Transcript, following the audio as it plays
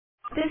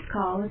This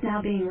call is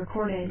now being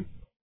recorded.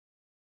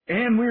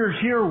 And we're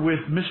here with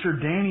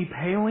Mr. Danny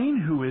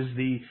Paline, who is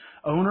the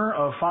owner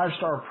of Five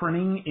Star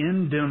Printing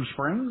in Denham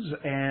Springs.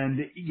 And,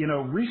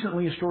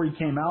 recently a story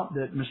came out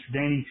that Mr.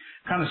 Danny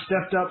kind of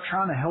stepped up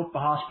trying to help the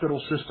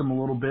hospital system a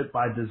little bit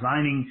by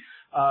designing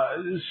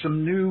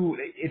some new,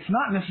 it's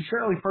not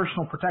necessarily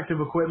personal protective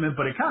equipment,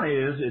 but it kind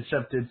of is,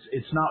 except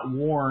it's not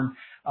worn.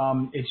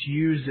 It's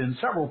used in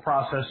several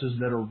processes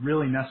that are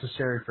really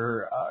necessary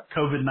for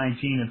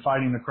COVID-19 and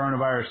fighting the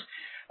coronavirus.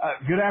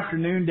 Good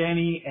afternoon,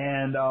 Danny,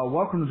 and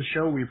welcome to the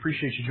show. We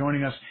appreciate you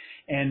joining us.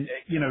 And,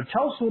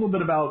 tell us a little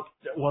bit about,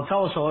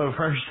 tell us hello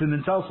first, and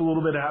then tell us a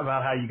little bit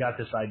about how you got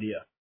this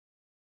idea.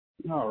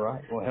 All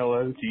right. Well,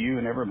 hello to you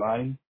and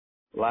everybody.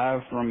 Live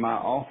from my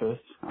office.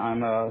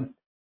 I'm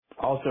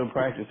also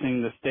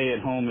practicing the stay at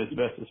home as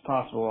best as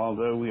possible,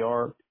 although we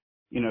are,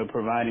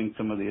 providing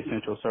some of the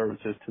essential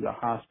services to the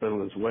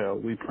hospital as well.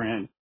 We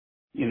print,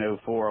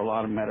 for a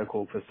lot of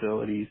medical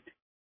facilities,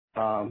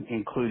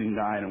 including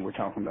the item we're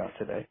talking about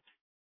today.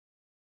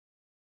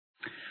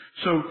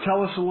 So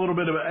tell us a little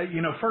bit about,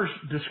 first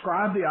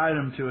describe the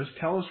item to us,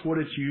 tell us what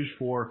it's used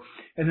for,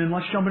 and then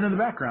let's jump into the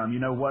background.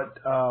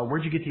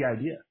 Where'd you get the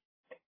idea?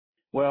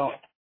 Well,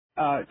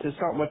 to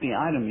start, what the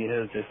item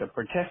is, it's a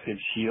protective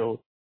shield,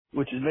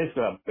 which is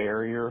basically a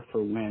barrier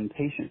for when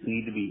patients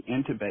need to be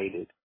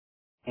intubated.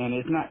 And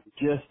it's not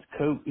just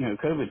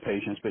COVID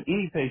patients, but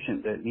any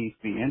patient that needs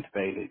to be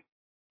intubated.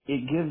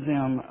 It gives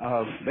them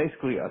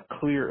basically a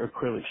clear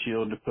acrylic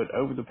shield to put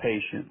over the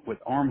patient with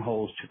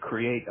armholes to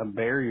create a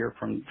barrier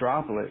from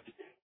droplets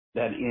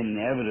that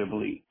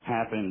inevitably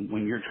happen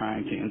when you're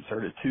trying to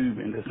insert a tube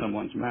into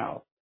someone's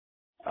mouth.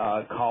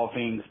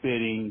 Coughing,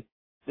 spitting,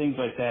 things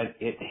like that.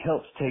 It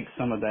helps take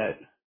some of that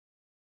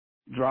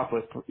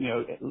droplet,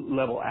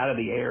 level out of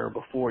the air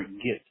before it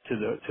gets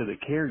to the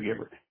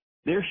caregiver.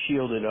 They're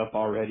shielded up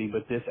already,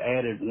 but this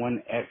added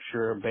one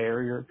extra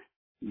barrier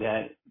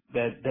that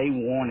they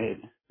wanted,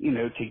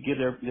 to give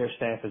their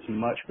staff as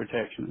much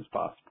protection as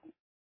possible.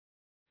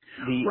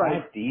 The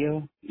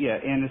idea,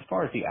 and as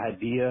far as the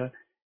idea,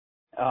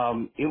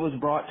 it was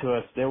brought to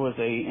us. There was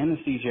a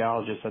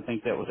anesthesiologist, I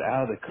think, that was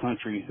out of the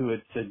country who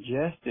had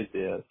suggested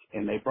this,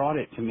 and they brought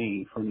it to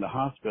me from the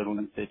hospital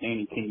and said,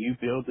 Danny, can you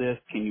build this?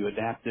 Can you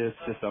adapt this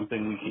to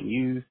something we can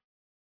use?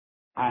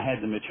 I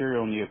had the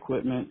material and the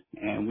equipment,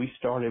 and we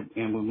started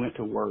and we went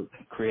to work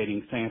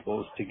creating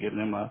samples to give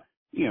them a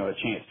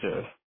chance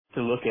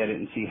to look at it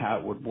and see how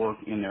it would work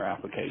in their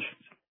applications.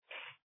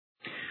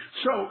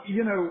 So,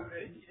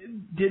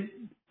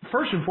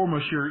 first and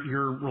foremost,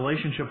 your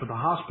relationship with the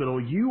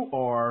hospital, you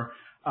are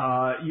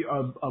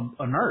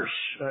a nurse.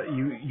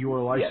 You are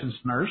a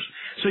licensed nurse.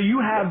 So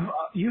you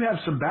have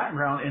some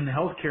background in the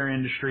healthcare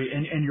industry,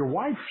 and your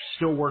wife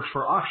still works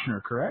for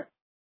Ochsner, correct?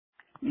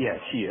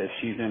 Yes, she is.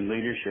 She's in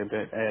leadership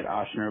at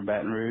Ochsner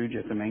Baton Rouge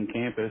at the main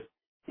campus,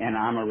 and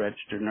I'm a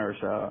registered nurse.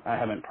 I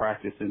haven't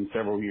practiced in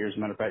several years.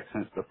 Matter of fact,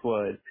 since the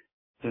flood,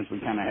 since we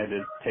kind of had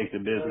to take the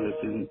business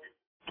and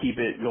keep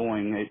it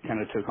going, it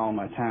kind of took all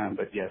my time.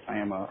 But yes, I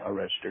am a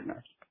registered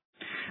nurse.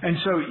 And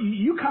so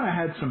you kind of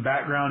had some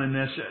background in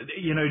this.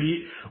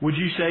 Would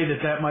you say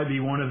that might be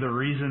one of the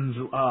reasons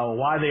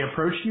why they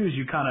approached you? Is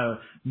you kind of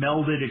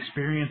melded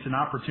experience and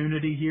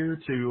opportunity here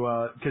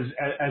because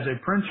as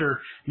a printer,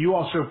 you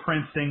also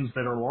print things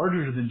that are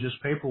larger than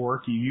just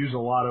paperwork. You use a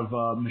lot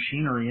of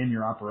machinery in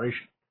your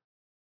operation.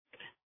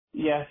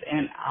 Yes,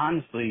 and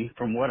honestly,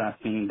 from what I've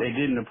seen, they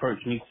didn't approach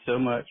me so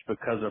much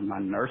because of my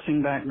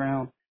nursing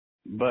background,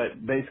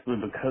 but basically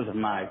because of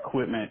my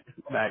equipment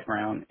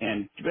background,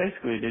 and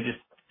basically they just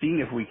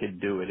seen if we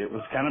could do it. It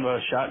was kind of a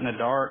shot in the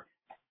dark,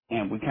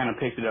 and we kind of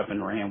picked it up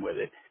and ran with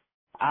it.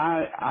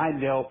 I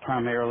dealt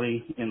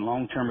primarily in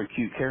long-term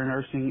acute care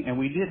nursing, and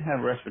we did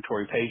have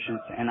respiratory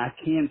patients, and I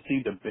can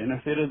see the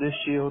benefit of this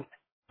shield,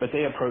 but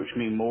they approached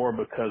me more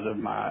because of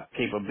my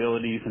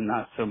capabilities and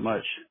not so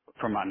much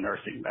from my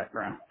nursing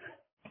background.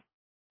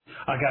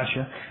 I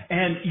gotcha.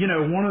 And,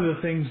 one of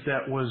the things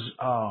that was,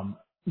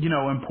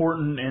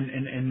 important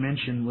and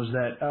mentioned was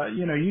that,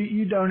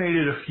 you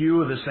donated a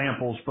few of the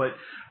samples, but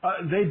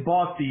they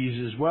bought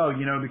these as well,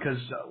 because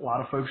a lot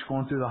of folks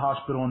going through the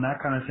hospital and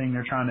that kind of thing,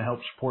 they're trying to help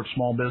support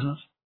small business.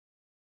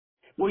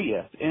 Well,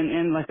 yes.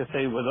 And like I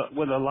say,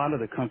 with a lot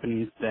of the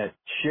companies that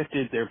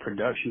shifted their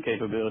production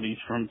capabilities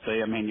from,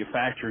 say, a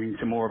manufacturing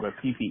to more of a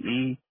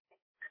PPE,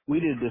 we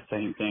did the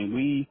same thing.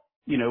 We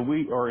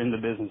are in the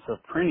business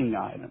of printing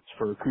items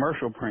for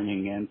commercial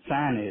printing and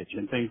signage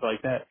and things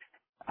like that.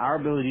 Our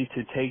ability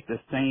to take the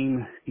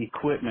same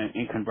equipment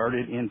and convert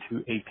it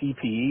into a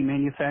PPE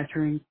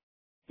manufacturing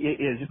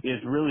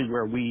is really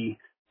where we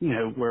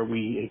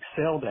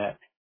excelled at.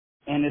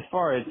 And as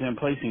far as them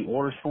placing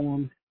orders for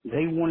them,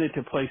 they wanted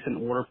to place an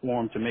order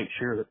for them to make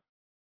sure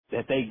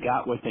that they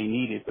got what they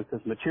needed because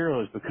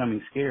material is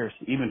becoming scarce.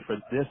 Even for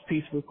this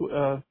piece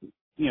of,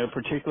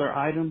 particular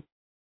item,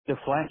 the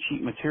flat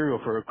sheet material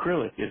for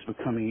acrylic is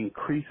becoming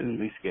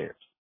increasingly scarce.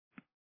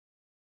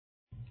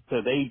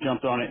 So they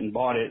jumped on it and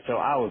bought it, so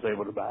I was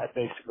able to buy it,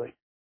 basically.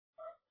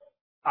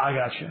 I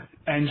gotcha.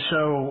 And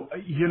so,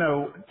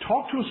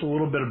 talk to us a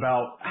little bit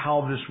about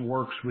how this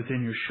works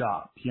within your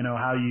shop.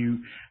 How you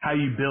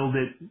build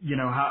it.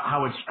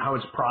 How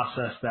it's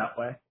processed that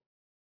way.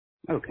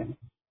 Okay.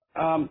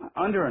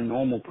 Under a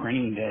normal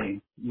printing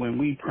day, when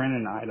we print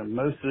an item,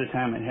 most of the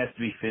time it has to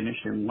be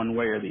finished in one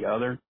way or the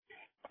other.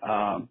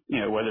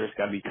 Whether it's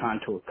got to be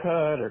contour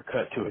cut or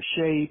cut to a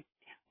shape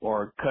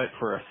or cut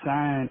for a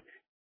sign.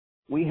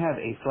 We have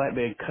a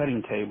flatbed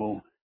cutting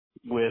table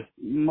with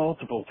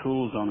multiple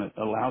tools on it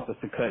that allows us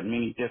to cut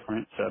many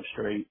different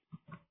substrates,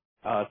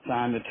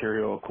 sign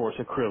material, of course,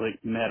 acrylic,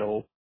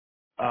 metal,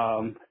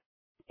 and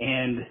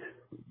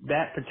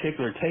that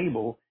particular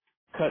table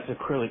cuts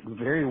acrylic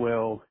very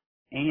well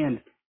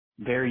and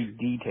very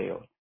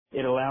detailed.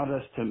 It allowed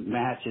us to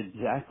match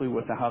exactly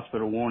what the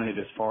hospital wanted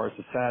as far as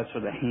the size for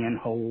the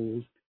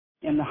handholds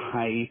and the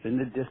height and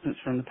the distance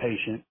from the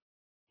patient.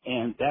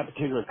 And that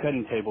particular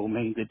cutting table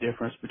made the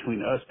difference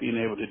between us being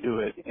able to do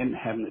it and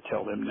having to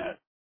tell them no.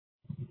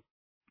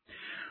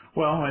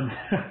 Well, and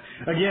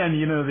again,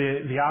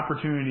 the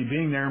opportunity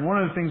being there. And one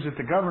of the things that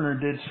the governor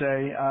did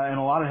say, and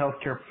a lot of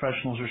healthcare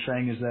professionals are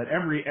saying, is that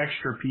every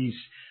extra piece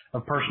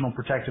of personal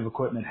protective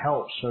equipment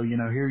helps. So,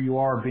 here you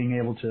are being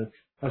able to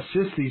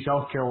assist these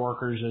healthcare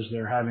workers as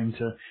they're having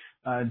to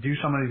do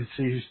some of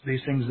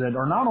these things that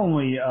are not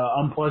only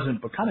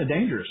unpleasant, but kind of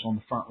dangerous on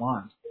the front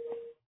lines.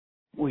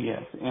 Well,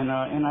 yes, and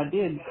I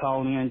did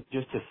call in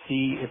just to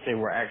see if they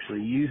were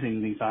actually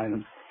using these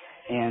items,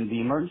 and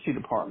the emergency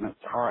departments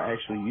are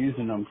actually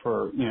using them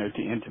for,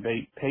 to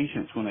intubate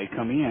patients when they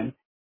come in.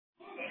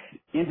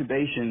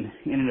 Intubation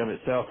in and of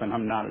itself, and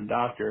I'm not a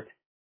doctor,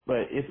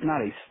 but it's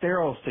not a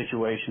sterile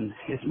situation.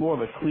 It's more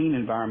of a clean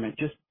environment,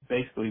 just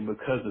basically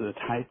because of the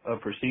type of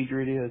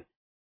procedure it is.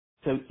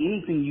 So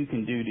anything you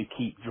can do to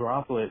keep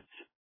droplets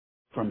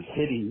from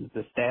hitting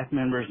the staff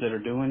members that are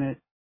doing it,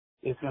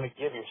 it's going to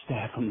give your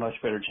staff a much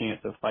better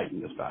chance of fighting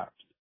this virus.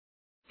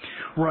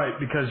 Right,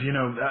 because,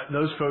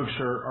 those folks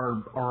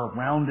are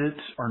around it,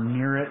 are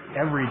near it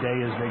every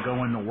day as they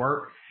go into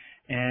work.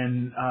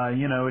 And,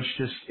 it's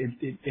just,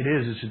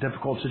 it's a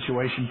difficult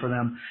situation for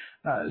them.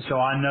 So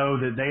I know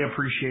that they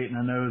appreciate, and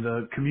I know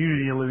the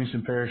community of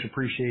Livingston Parish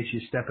appreciates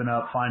you stepping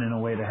up, finding a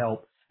way to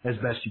help as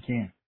best you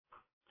can.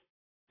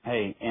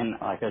 Hey, and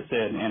like I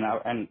said,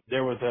 and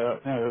there was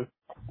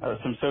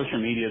some social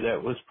media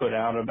that was put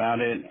out about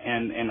it,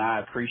 and I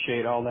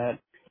appreciate all that.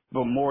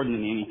 But more than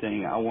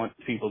anything, I want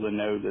people to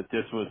know that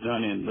this was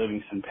done in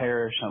Livingston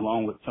Parish,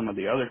 along with some of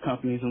the other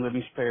companies in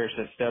Livingston Parish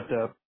that stepped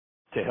up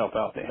to help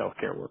out the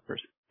healthcare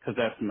workers, because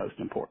that's the most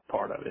important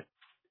part of it.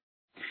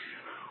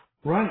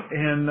 Right.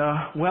 And,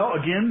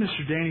 again,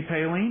 Mr. Danny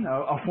Paline,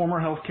 a former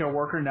healthcare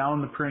worker now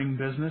in the printing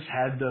business,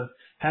 had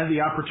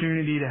the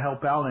opportunity to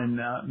help out and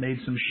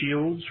made some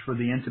shields for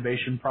the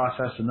intubation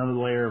process, another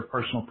layer of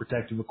personal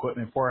protective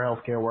equipment for our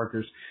healthcare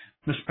workers.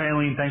 Mr.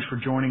 Paline, thanks for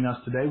joining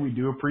us today. We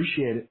do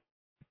appreciate it.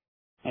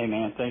 Hey,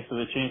 man, thanks for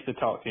the chance to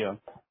talk to you.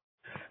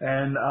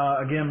 And,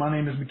 again, my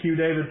name is McHugh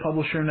David,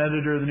 publisher and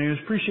editor of the news.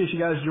 Appreciate you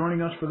guys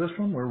joining us for this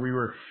one, where we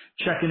were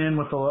checking in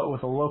with the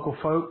local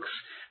folks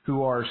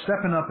who are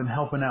stepping up and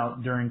helping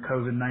out during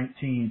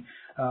COVID-19.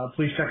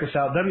 Please check us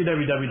out,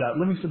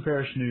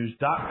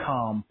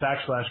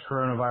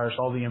 www.livingstonparishnews.com/coronavirus.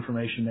 All the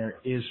information there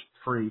is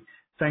free.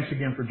 Thanks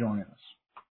again for joining us.